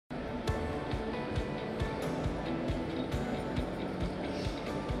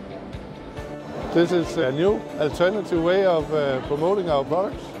This is a new alternative way of promoting our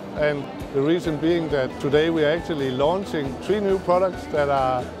products, and the reason being that today we are actually launching 3 new products that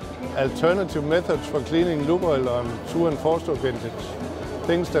are alternative methods for cleaning lube oil on 2- and 4-stroke engines.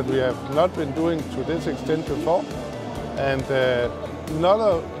 Things that we have not been doing to this extent before, and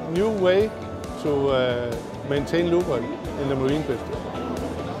another new way to maintain lube oil in the marine business.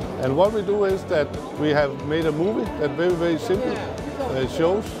 And what we do is that we have made a movie that very simple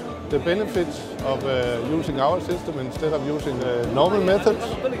shows the benefits of using our system instead of using normal methods.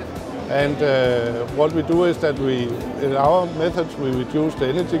 And what we do is that in our methods we reduce the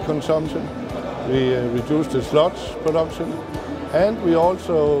energy consumption, we reduce the sludge production, and we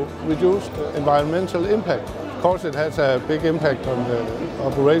also reduce the environmental impact. Of course, it has a big impact on the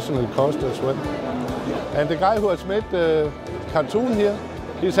operational cost as well. And the guy who has made the cartoon here,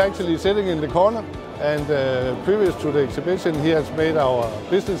 he's actually sitting in the corner, and previous to the exhibition he has made our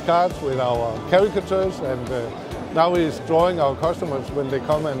business cards with our caricatures, and now he's drawing our customers when they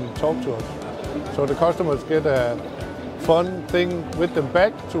come and talk to us. So the customers get a fun thing with them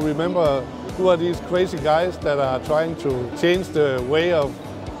back to remember who are these crazy guys that are trying to change the way of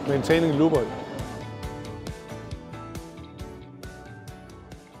maintaining lube oil.